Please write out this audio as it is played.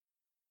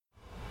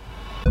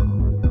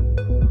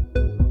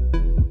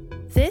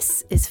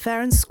This is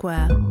Fair and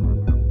Square,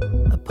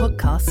 a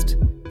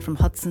podcast from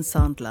Hudson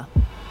Sandler.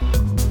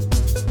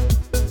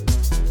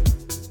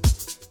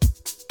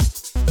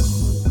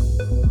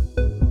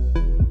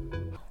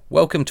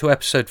 Welcome to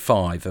episode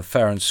 5 of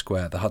Fair and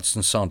Square, the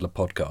Hudson Sandler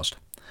podcast.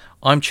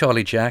 I'm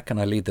Charlie Jack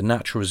and I lead the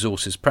natural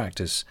resources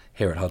practice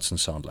here at Hudson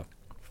Sandler.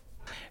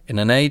 In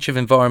an age of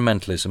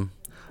environmentalism,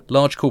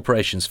 large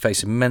corporations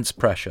face immense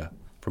pressure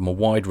from a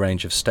wide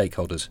range of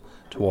stakeholders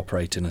to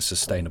operate in a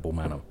sustainable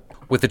manner.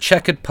 With a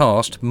checkered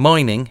past,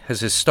 mining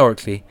has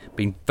historically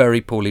been very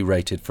poorly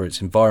rated for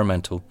its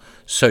environmental,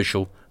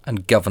 social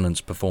and governance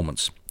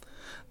performance.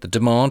 The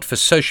demand for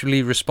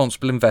socially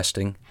responsible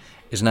investing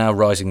is now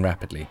rising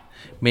rapidly,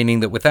 meaning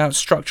that without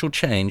structural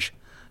change,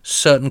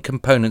 certain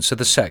components of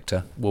the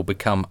sector will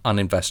become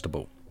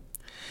uninvestable.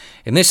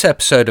 In this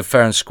episode of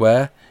Fair and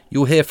Square,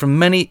 you'll hear from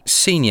many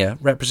senior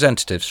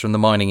representatives from the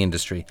mining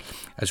industry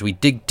as we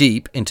dig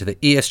deep into the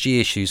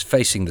ESG issues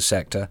facing the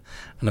sector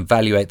and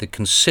evaluate the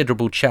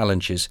considerable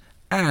challenges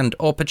and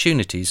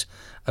opportunities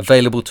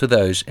available to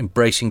those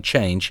embracing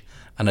change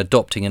and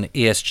adopting an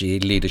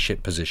ESG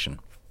leadership position.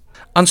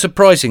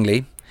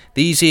 Unsurprisingly,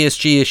 these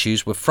ESG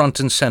issues were front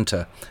and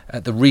centre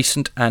at the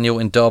recent annual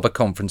Indaba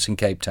conference in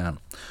Cape Town,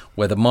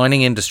 where the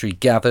mining industry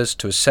gathers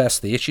to assess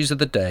the issues of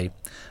the day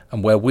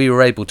and where we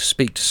were able to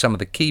speak to some of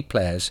the key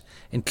players,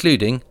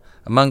 including,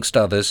 amongst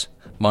others,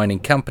 mining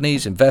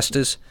companies,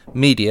 investors,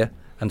 media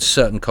and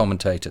certain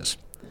commentators.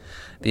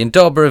 The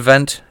Indaba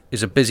event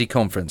is a busy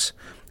conference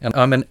and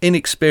I'm an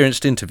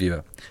inexperienced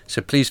interviewer,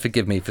 so please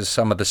forgive me for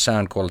some of the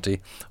sound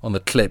quality on the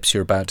clips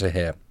you're about to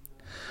hear.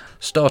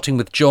 Starting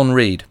with John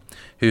Reid,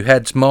 who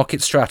heads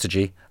market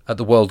strategy at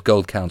the World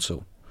Gold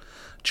Council.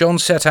 John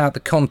set out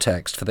the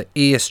context for the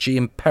ESG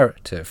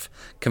imperative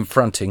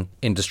confronting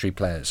industry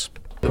players.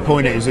 The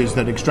point is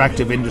that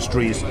extractive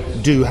industries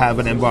do have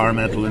an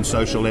environmental and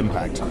social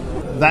impact.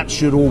 That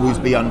should always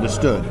be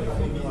understood.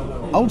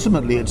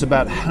 Ultimately, it's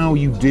about how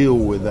you deal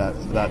with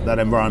that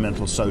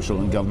environmental,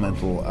 social and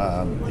governmental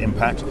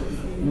impact.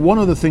 One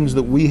of the things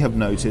that we have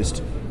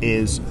noticed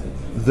is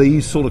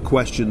these sort of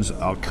questions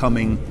are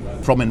coming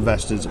from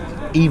investors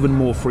even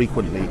more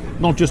frequently,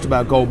 not just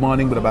about gold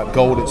mining, but about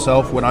gold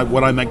itself. When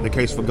I make the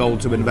case for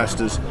gold to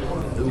investors,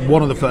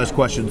 one of the first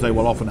questions they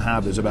will often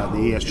have is about the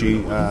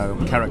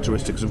ESG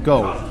characteristics of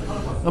gold.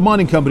 The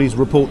mining companies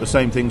report the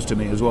same things to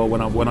me as well.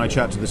 When I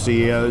chat to the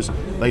CEOs,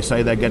 they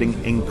say they're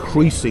getting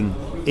increasing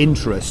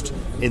interest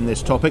in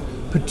this topic,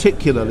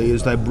 particularly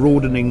as they're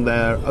broadening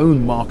their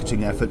own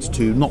marketing efforts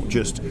to not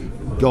just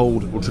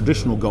gold or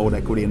traditional gold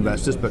equity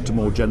investors, but to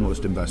more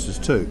generalist investors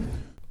too.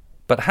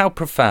 But how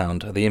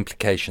profound are the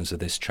implications of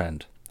this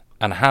trend,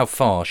 and how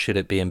far should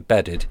it be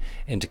embedded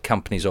into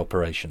companies'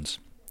 operations?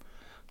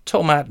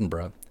 Tom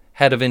Attenborough,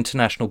 Head of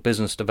International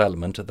Business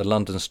Development at the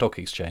London Stock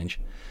Exchange,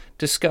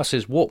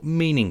 discusses what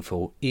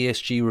meaningful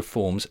ESG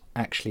reforms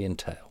actually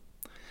entail.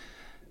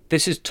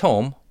 This is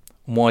Tom,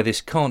 and why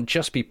this can't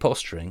just be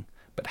posturing,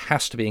 but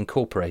has to be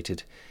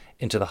incorporated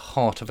into the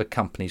heart of a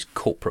company's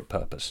corporate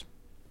purpose.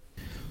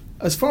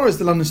 As far as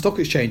the London Stock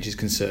Exchange is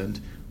concerned,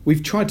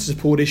 we've tried to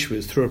support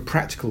issuers through a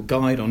practical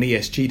guide on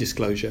ESG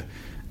disclosure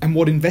and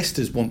what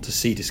investors want to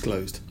see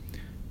disclosed.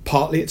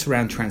 Partly it's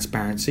around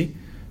transparency,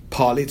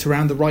 partly it's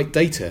around the right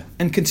data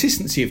and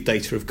consistency of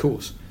data, of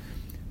course.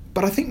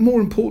 But I think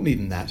more importantly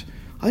than that,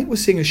 I think we're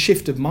seeing a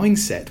shift of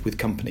mindset with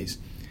companies.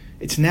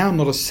 It's now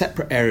not a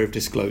separate area of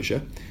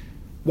disclosure.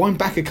 Wind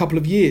back a couple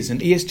of years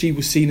and ESG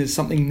was seen as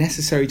something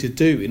necessary to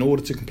do in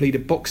order to complete a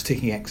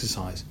box-ticking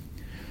exercise.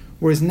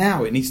 Whereas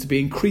now it needs to be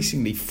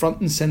increasingly front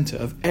and centre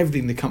of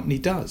everything the company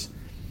does.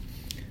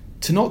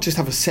 To not just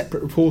have a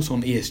separate report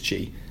on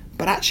ESG,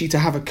 but actually to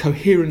have a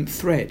coherent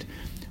thread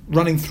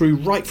running through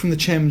right from the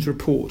chairman's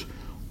report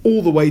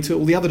all the way to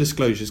all the other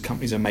disclosures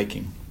companies are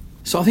making.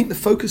 So I think the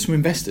focus from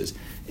investors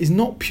is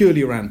not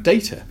purely around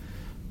data,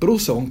 but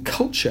also on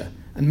culture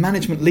and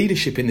management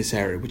leadership in this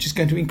area, which is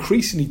going to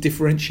increasingly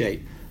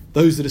differentiate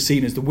those that are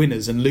seen as the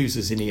winners and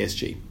losers in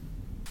ESG.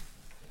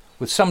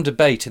 With some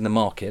debate in the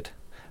market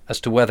as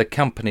to whether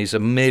companies are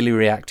merely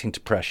reacting to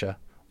pressure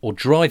or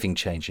driving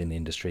change in the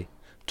industry,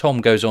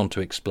 Tom goes on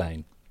to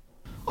explain.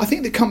 I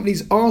think that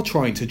companies are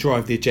trying to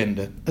drive the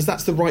agenda, as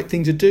that's the right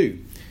thing to do.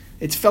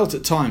 It's felt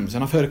at times,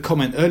 and I've heard a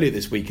comment earlier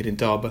this week at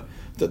Indaba,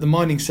 that the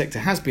mining sector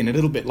has been a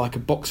little bit like a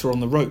boxer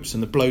on the ropes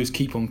and the blows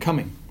keep on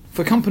coming.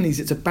 For companies,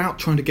 it's about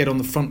trying to get on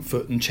the front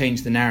foot and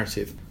change the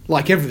narrative.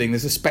 Like everything,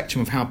 there's a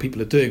spectrum of how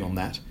people are doing on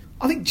that.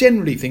 I think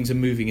generally things are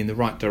moving in the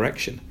right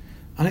direction.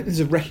 I think there's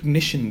a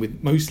recognition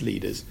with most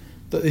leaders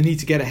that they need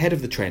to get ahead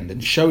of the trend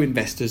and show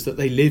investors that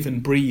they live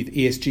and breathe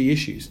ESG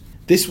issues.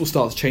 This will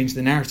start to change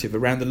the narrative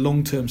around the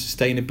long-term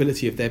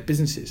sustainability of their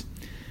businesses.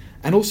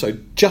 And also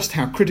just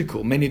how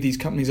critical many of these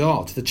companies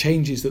are to the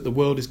changes that the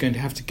world is going to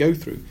have to go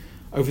through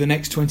over the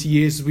next 20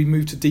 years as we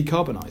move to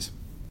decarbonise.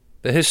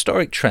 The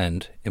historic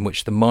trend in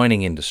which the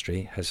mining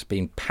industry has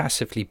been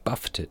passively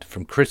buffeted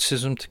from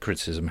criticism to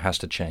criticism has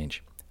to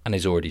change, and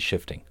is already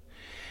shifting.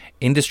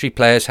 Industry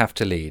players have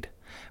to lead,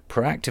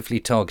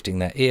 proactively targeting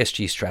their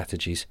ESG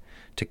strategies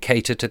to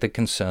cater to the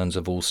concerns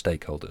of all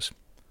stakeholders.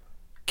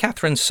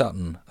 Catherine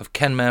Sutton of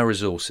Kenmare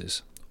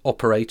Resources,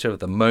 operator of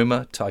the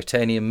Moma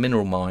titanium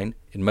mineral mine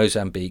in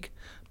Mozambique,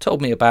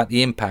 told me about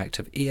the impact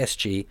of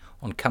ESG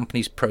on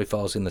companies'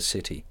 profiles in the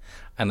city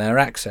and their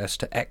access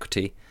to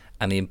equity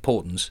and the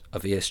importance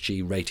of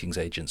ESG ratings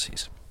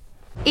agencies.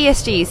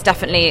 ESG is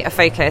definitely a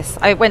focus.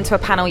 I went to a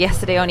panel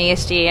yesterday on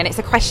ESG, and it's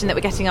a question that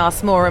we're getting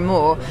asked more and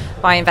more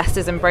by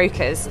investors and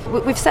brokers.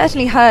 We've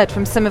certainly heard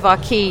from some of our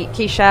key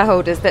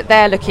shareholders that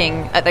they're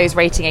looking at those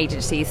rating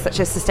agencies such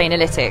as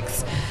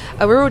Sustainalytics.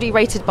 We're already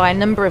rated by a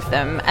number of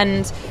them,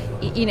 and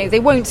they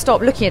won't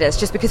stop looking at us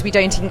just because we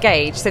don't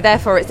engage. So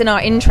therefore it's in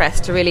our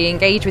interest to really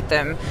engage with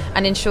them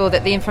and ensure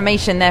that the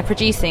information they're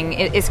producing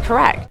is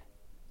correct.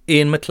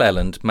 Ian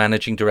McClelland,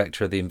 Managing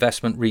Director of the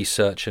investment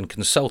research and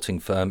consulting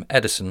firm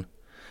Edison,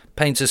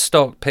 paints a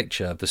stark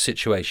picture of the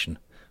situation,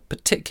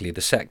 particularly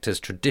the sector's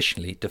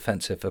traditionally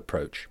defensive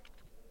approach.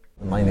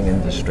 The mining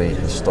industry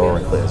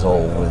historically has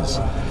always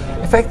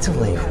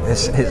effectively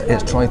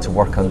it's tried to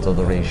work under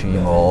the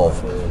regime of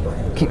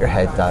keep your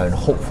head down,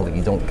 hopefully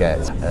you don't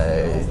get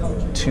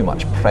too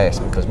much press,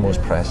 because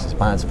most press is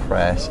bad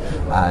press,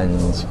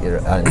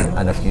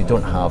 and if you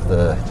don't have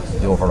the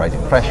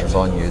overriding pressures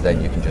on you,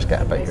 then you can just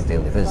get about your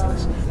daily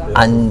business.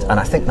 And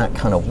I think that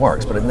kind of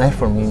works, but it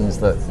therefore means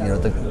that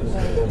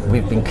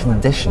we've been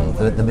conditioned,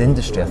 the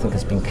industry I think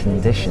has been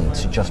conditioned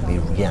to just be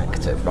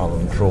reactive rather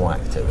than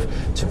proactive,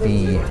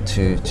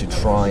 to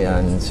try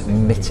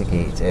and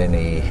mitigate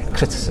any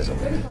criticism.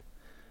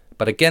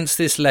 But against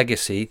this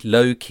legacy,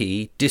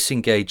 low-key,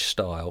 disengaged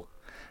style,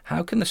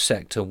 how can the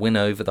sector win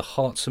over the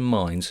hearts and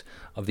minds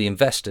of the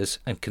investors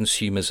and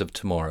consumers of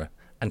tomorrow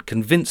and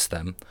convince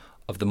them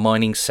of the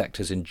mining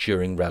sector's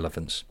enduring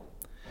relevance?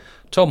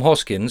 Tom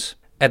Hoskins,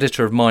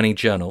 editor of Mining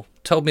Journal,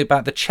 told me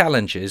about the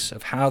challenges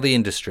of how the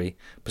industry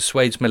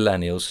persuades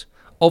millennials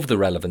of the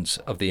relevance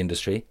of the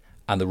industry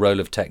and the role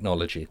of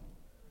technology.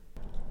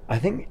 I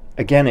think,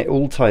 again, it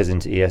all ties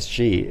into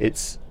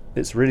ESG.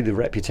 It's really the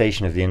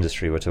reputation of the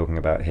industry we're talking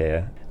about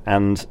here.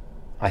 And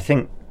I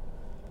think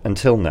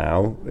until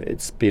now,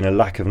 it's been a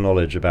lack of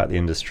knowledge about the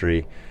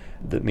industry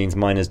that means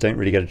miners don't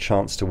really get a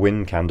chance to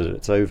win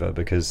candidates over,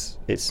 because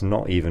it's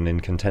not even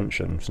in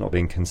contention. It's not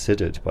being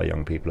considered by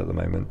young people at the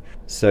moment.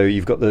 So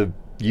you've got the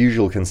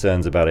usual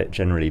concerns about it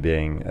generally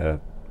being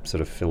a sort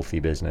of filthy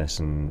business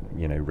and,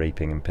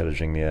 raping and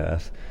pillaging the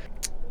earth.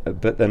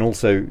 But then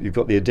also you've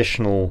got the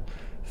additional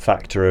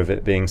factor of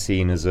it being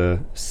seen as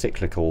a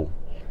cyclical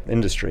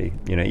industry.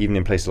 Even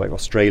in places like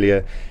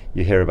Australia,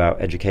 you hear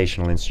about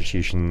educational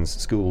institutions,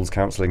 schools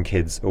counselling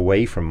kids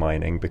away from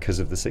mining because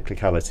of the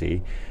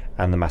cyclicality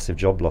and the massive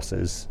job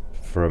losses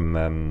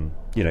from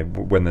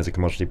when there's a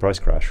commodity price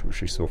crash,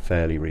 which we saw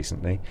fairly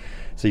recently.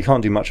 So you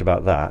can't do much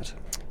about that.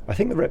 I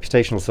think the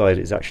reputational side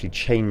is actually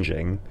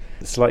changing.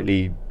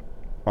 Slightly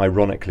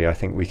ironically, I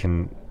think we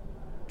can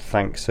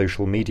thank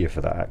social media for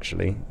that,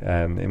 actually.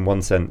 In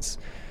one sense,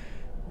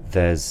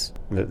 there's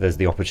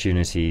the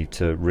opportunity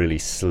to really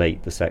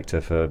slate the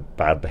sector for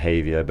bad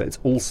behaviour, but it's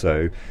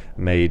also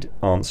made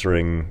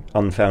answering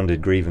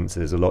unfounded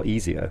grievances a lot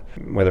easier,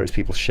 whether it's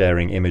people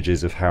sharing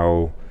images of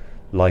how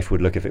life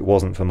would look if it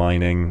wasn't for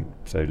mining,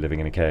 so living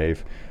in a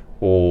cave,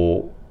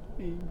 or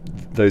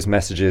those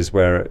messages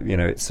where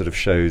it sort of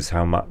shows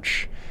how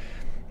much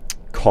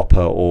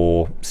copper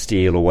or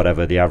steel or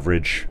whatever the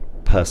average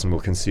person will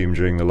consume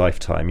during the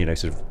lifetime,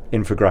 sort of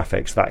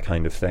infographics, that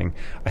kind of thing.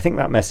 I think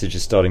that message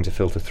is starting to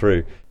filter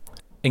through.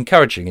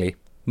 Encouragingly,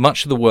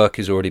 much of the work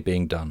is already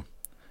being done.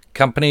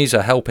 Companies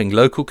are helping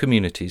local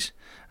communities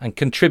and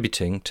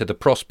contributing to the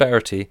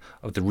prosperity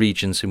of the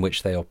regions in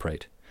which they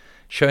operate,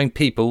 showing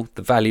people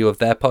the value of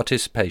their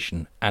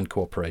participation and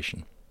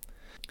cooperation.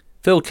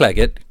 Phil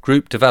Cleggett,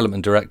 Group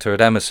Development Director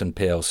at Emerson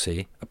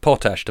plc, a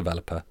potash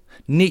developer,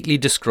 neatly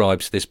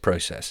describes this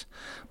process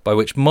by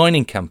which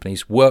mining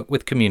companies work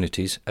with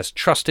communities as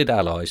trusted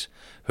allies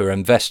who are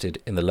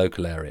invested in the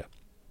local area.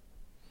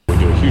 We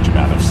do a huge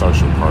amount of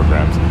social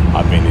programs.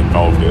 I've been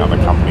involved in other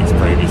companies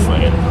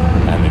previously,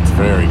 and it's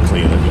very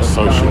clear that your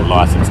social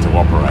license to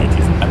operate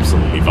is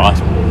absolutely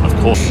vital. Of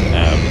course,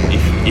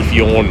 if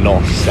you're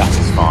not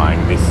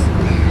satisfying this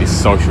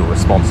social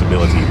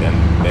responsibility, then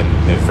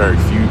there's very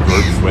few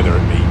groups, whether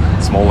it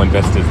be small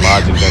investors,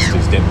 large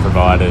investors, debt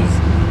providers,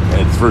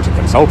 through to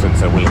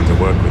consultants, are willing to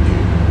work with you.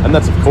 And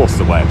that's, of course,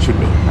 the way it should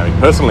be. I mean,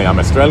 personally, I'm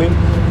Australian.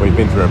 We've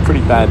been through a pretty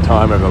bad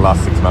time over the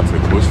last 6 months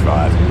with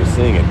bushfires, and you're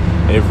seeing it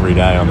every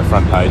day on the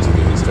front page of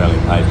the Australian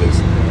papers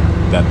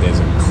that there's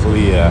a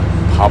clear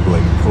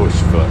public push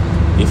for,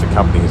 if a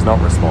company is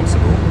not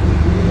responsible,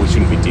 we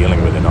shouldn't be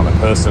dealing with it on a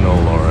personal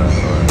or a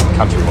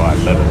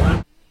countrywide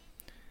level.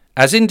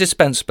 As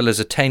indispensable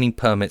as attaining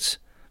permits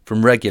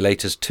from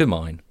regulators to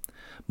mine,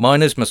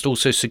 miners must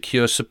also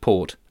secure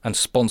support and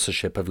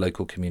sponsorship of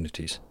local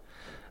communities.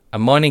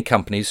 And mining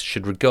companies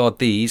should regard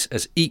these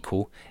as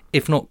equal,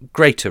 if not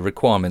greater,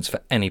 requirements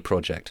for any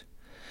project.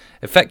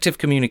 Effective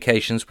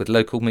communications with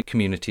local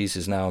communities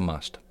is now a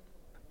must.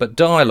 But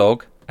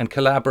dialogue and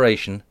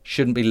collaboration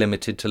shouldn't be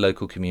limited to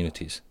local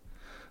communities.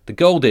 The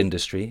gold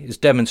industry is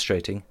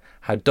demonstrating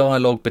how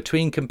dialogue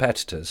between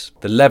competitors,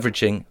 the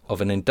leveraging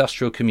of an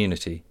industrial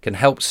community, can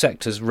help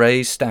sectors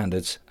raise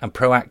standards and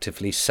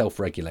proactively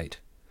self-regulate.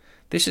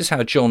 This is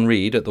how John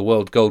Reed at the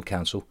World Gold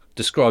Council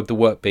described the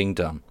work being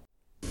done.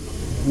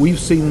 We've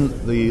seen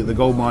the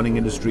gold mining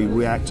industry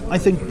react, I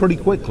think, pretty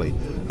quickly.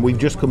 We've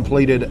just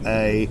completed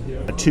a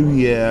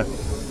 2-year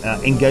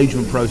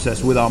engagement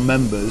process with our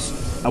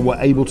members, and were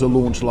able to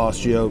launch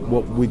last year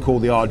what we call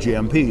the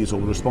RGMPs, or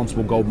the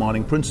Responsible Gold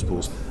Mining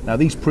Principles. Now,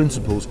 these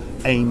principles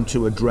aim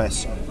to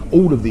address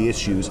all of the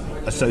issues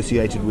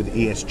associated with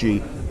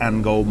ESG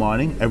and gold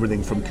mining,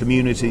 everything from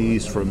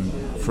communities, from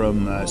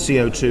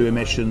CO2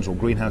 emissions or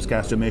greenhouse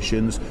gas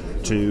emissions,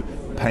 to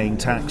paying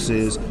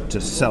taxes,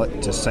 to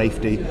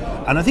safety.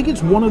 And I think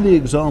it's one of the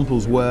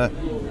examples where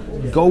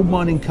gold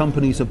mining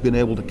companies have been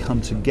able to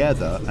come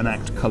together and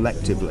act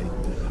collectively.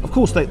 Of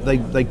course,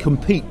 they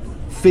compete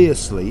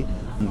fiercely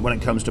when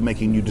it comes to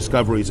making new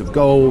discoveries of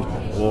gold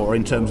or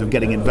in terms of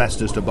getting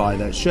investors to buy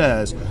their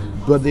shares.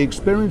 But the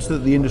experience that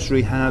the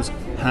industry has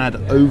had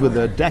over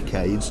the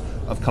decades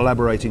of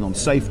collaborating on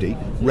safety,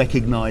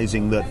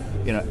 recognizing that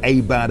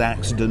a bad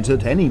accident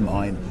at any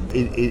mine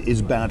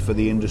is bad for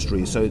the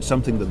industry. So it's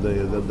something that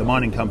the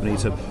mining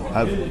companies have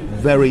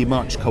very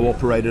much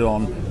cooperated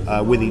on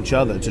with each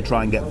other to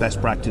try and get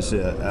best practice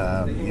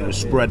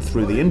spread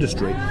through the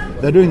industry.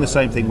 They're doing the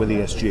same thing with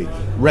ESG,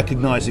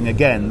 recognizing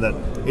again that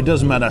it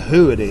doesn't matter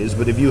who it is,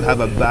 but if you have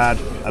a bad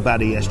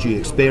ESG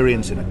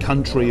experience in a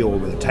country or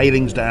with a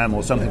tailings dam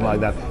or something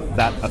like that,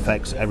 that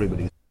affects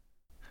everybody.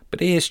 But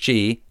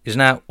ESG is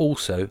now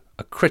also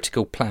a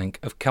critical plank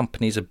of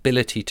companies'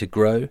 ability to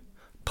grow,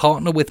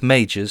 partner with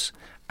majors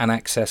and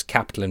access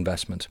capital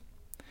investment.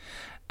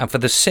 And for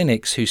the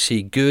cynics who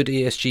see good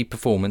ESG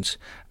performance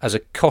as a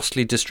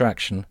costly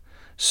distraction,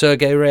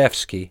 Sergei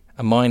Raevsky,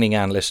 a mining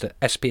analyst at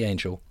SP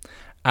Angel,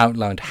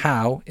 outlined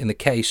how, in the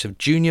case of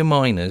junior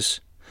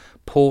miners,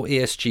 poor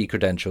ESG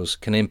credentials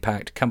can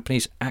impact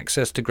companies'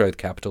 access to growth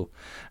capital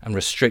and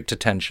restrict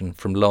attention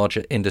from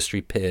larger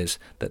industry peers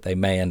that they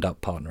may end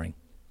up partnering.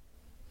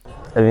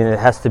 I mean, it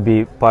has to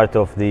be part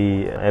of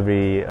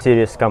every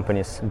serious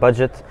company's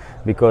budget,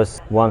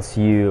 because once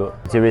you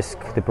de-risk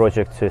the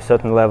project to a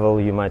certain level,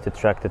 you might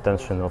attract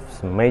attention of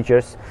some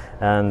majors,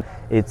 and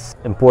it's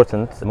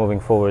important moving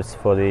forwards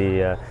for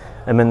the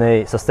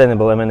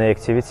sustainable M&A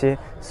activity.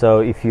 So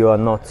if you are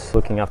not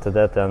looking after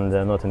that and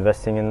not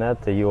investing in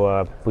that, you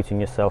are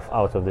putting yourself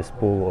out of this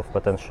pool of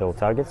potential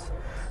targets.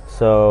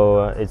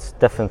 So it's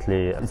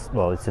definitely,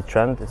 it's a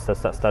trend, it's a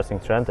starting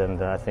trend,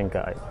 and I think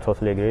I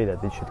totally agree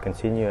that it should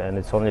continue, and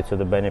it's only to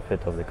the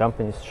benefit of the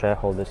companies,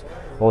 shareholders,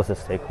 also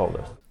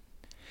stakeholders.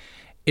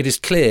 It is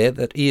clear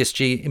that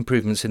ESG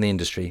improvements in the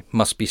industry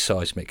must be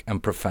seismic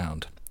and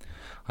profound,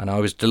 and I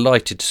was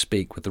delighted to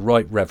speak with the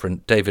Right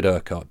Reverend David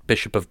Urquhart,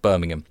 Bishop of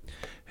Birmingham,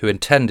 who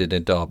attended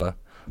Indaba,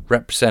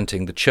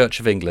 representing the Church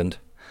of England,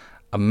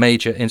 a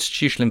major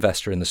institutional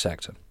investor in the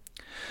sector.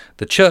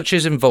 The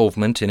Church's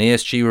involvement in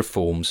ESG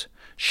reforms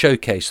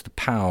showcased the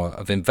power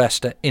of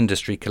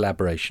investor-industry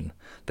collaboration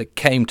that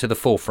came to the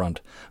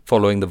forefront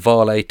following the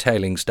Vale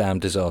tailings dam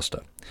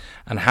disaster,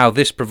 and how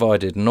this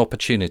provided an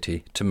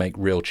opportunity to make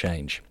real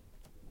change.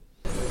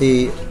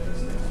 The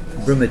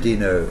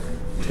Brumadinho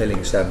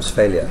tailings dam's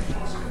failure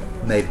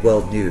made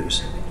world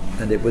news,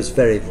 and it was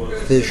very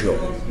visual,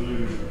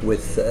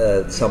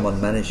 with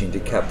someone managing to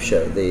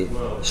capture the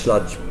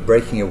sludge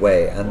breaking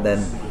away and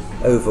then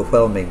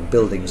overwhelming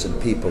buildings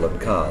and people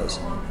and cars,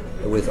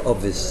 with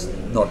obvious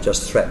not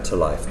just threat to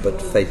life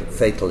but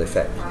fatal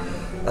effect.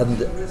 And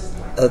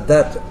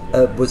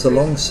that was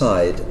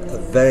alongside a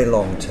very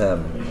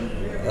long-term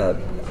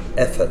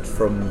effort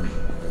from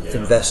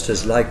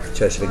investors like the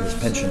Church of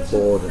England's Pension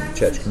Board and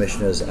Church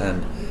Commissioners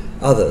and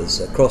others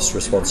across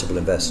responsible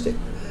investing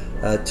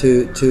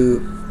to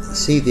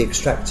see the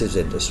extractives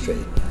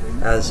industry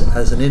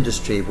as an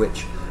industry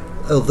which,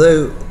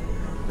 although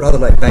rather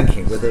like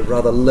banking, with a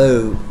rather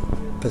low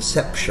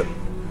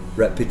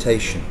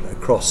reputation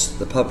across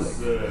the public,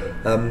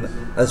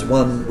 as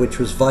one which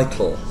was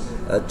vital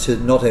to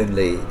not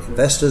only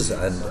investors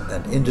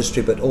and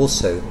industry, but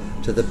also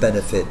to the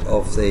benefit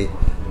of the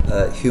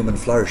human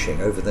flourishing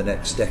over the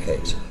next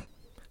decades.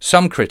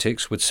 Some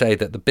critics would say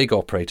that the big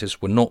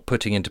operators were not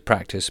putting into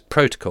practice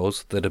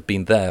protocols that had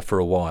been there for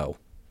a while.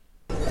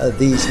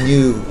 These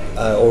new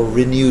or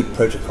renewed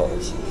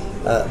protocols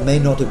may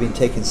not have been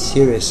taken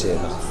seriously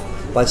enough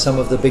by some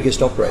of the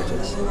biggest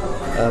operators.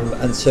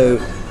 And so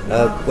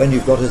when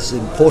you've got as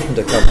important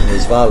a company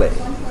as Vale,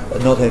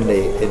 not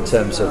only in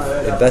terms of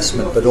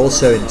investment but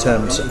also in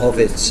terms of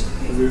its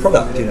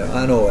product,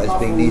 iron ore is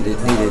being needed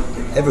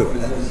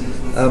everywhere,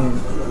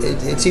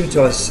 it seems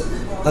to us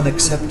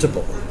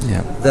unacceptable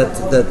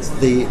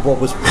that what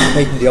was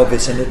patently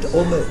obvious, and it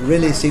almost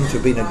really seemed to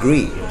have been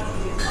agreed,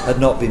 had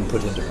not been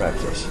put into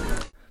practice.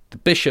 The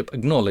Bishop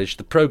acknowledged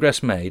the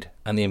progress made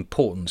and the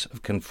importance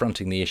of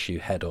confronting the issue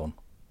head-on.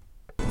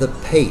 The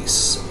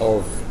pace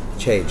of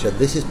change, and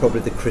this is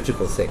probably the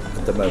critical thing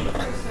at the moment.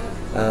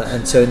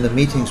 And so in the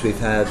meetings we've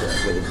had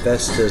with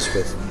investors,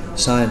 with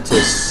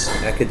scientists,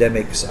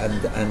 academics,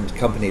 and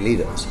company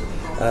leaders.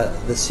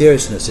 The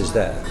seriousness is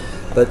there.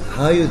 But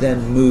how you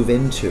then move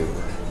into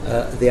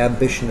the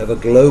ambition of a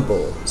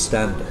global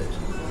standard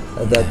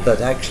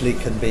that actually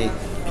can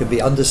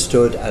be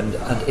understood and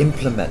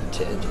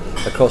implemented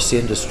across the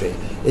industry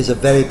is a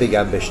very big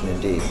ambition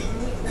indeed.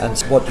 And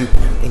what you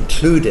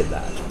include in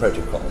that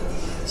protocol.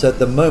 So at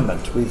the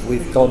moment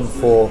we've gone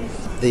for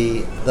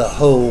the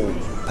whole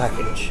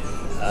package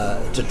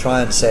to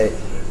try and say,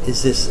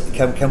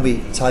 can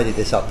we tidy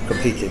this up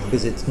completely,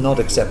 because it's not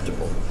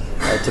acceptable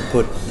to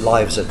put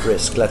lives at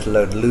risk, let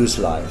alone lose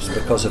lives,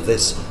 because of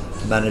this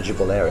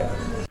manageable area.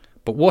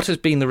 But what has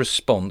been the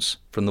response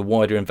from the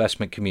wider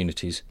investment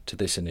communities to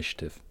this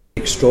initiative?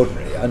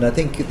 Extraordinary, and I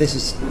think this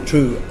is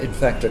true in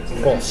fact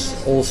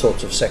across all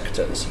sorts of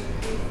sectors,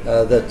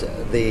 that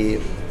the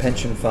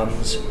pension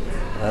funds,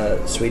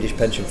 Swedish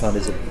pension fund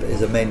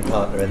is a main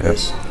partner in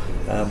this,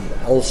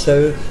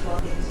 also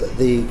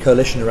the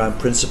coalition around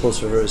principles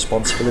for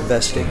responsible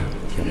investing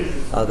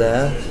are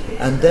there,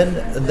 and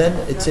then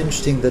it's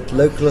interesting that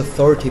local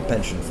authority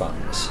pension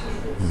funds,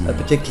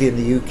 particularly in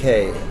the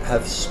UK,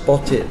 have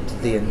spotted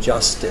the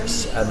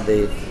injustice and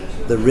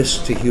the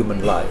risk to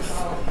human life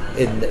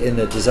in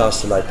a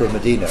disaster like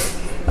Brumadinho,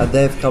 and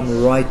they've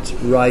come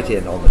right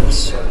in on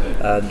this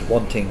and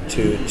wanting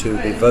to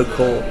be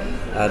vocal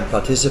and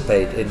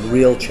participate in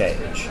real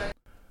change.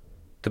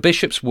 The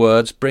Bishop's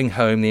words bring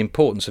home the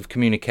importance of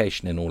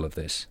communication in all of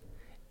this.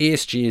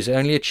 ESG is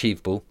only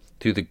achievable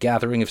through the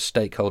gathering of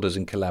stakeholders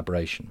and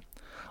collaboration.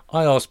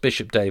 I asked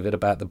Bishop David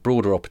about the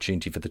broader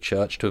opportunity for the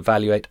Church to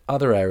evaluate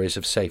other areas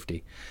of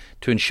safety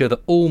to ensure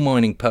that all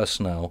mining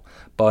personnel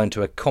buy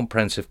into a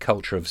comprehensive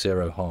culture of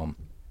zero harm.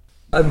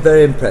 I'm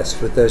very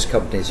impressed with those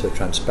companies who are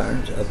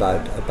transparent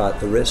about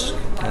the risk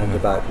and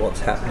about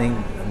what's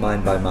happening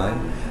mine by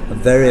mine. I'm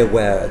very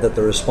aware that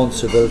the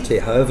responsibility,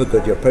 however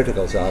good your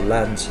protocols are,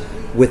 lands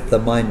with the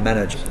mine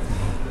manager.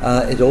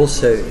 It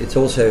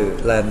also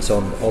lands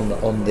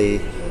on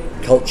the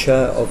culture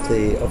of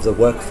the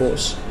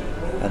workforce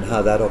and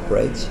how that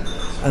operates.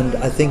 And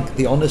I think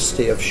the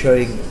honesty of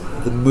showing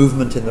the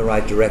movement in the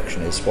right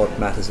direction is what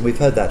matters. And we've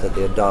heard that at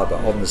the Indaba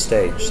on the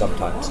stage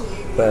sometimes,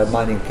 where a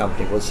mining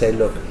company will say,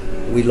 look,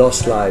 we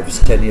lost lives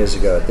 10 years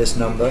ago at this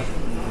number.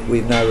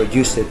 We've now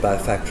reduced it by a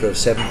factor of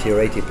 70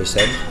 or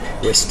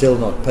 80%. We're still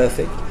not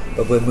perfect,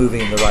 but we're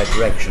moving in the right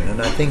direction.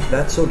 And I think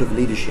that sort of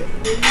leadership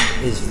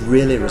is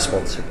really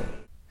responsible.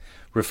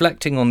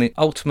 Reflecting on the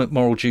ultimate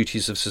moral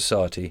duties of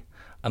society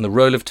and the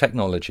role of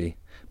technology,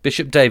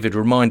 Bishop David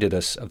reminded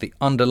us of the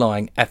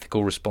underlying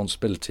ethical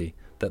responsibility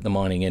that the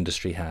mining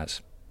industry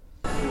has.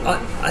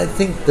 I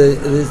think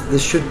there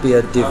should be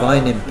a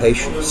divine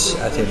impatience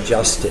at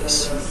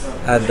injustice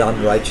and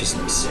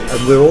unrighteousness.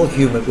 And we're all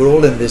human, we're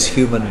all in this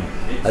human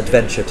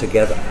adventure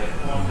together.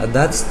 And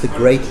that's the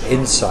great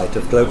insight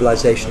of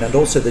globalization and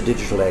also the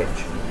digital age.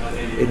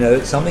 You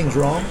know, something's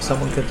wrong,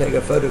 someone can take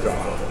a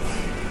photograph of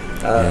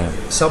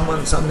it.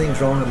 Something's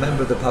wrong, a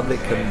member of the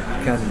public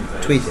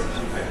can tweet it.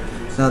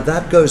 Now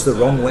that goes the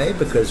wrong way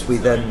because we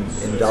then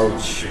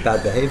indulge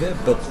bad behavior,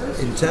 but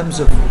in terms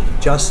of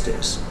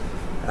justice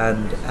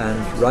and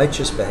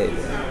righteous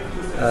behavior,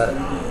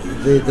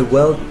 the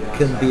world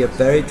can be a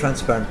very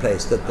transparent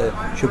place, that there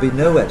should be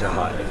nowhere to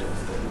hide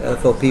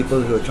for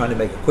people who are trying to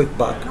make a quick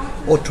buck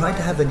or trying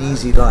to have an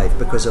easy life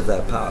because of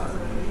their power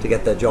to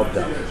get their job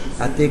done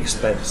at the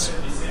expense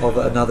of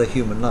another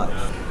human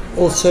life.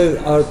 Also,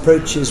 our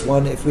approach is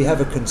one, if we have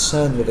a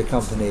concern with a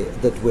company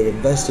that we're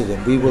invested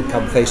in, we will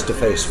come face to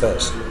face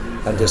first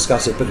and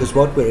discuss it, because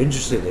what we're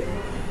interested in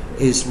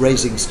is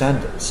raising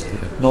standards,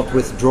 not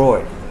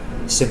withdrawing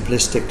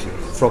simplistically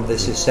from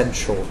this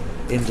essential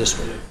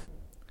industry.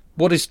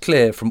 What is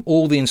clear from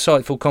all the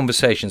insightful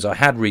conversations I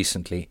had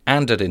recently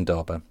and at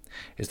Indaba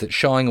is that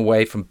shying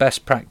away from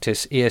best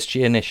practice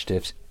ESG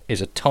initiatives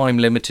is a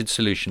time-limited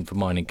solution for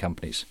mining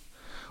companies.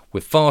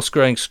 With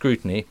fast-growing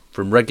scrutiny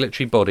from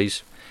regulatory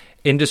bodies,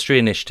 industry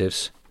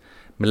initiatives,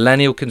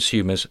 millennial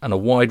consumers and a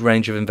wide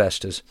range of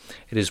investors,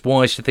 it is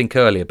wise to think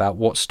early about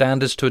what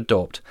standards to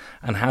adopt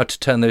and how to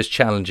turn those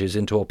challenges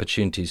into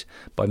opportunities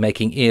by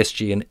making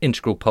ESG an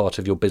integral part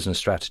of your business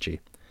strategy.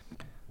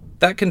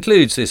 That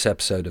concludes this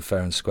episode of Fair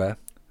and Square.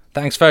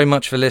 Thanks very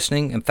much for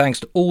listening, and thanks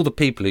to all the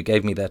people who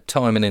gave me their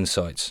time and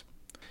insights.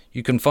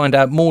 You can find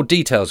out more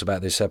details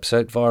about this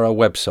episode via our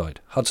website,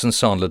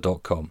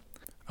 hudsonsandler.com,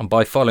 and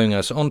by following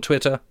us on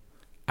Twitter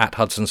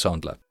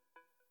 @HudsonSandler.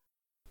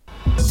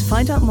 To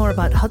find out more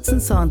about Hudson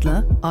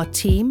Sandler, our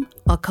team,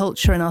 our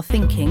culture and our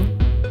thinking,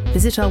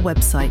 visit our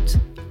website,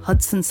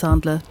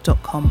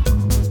 hudsonsandler.com.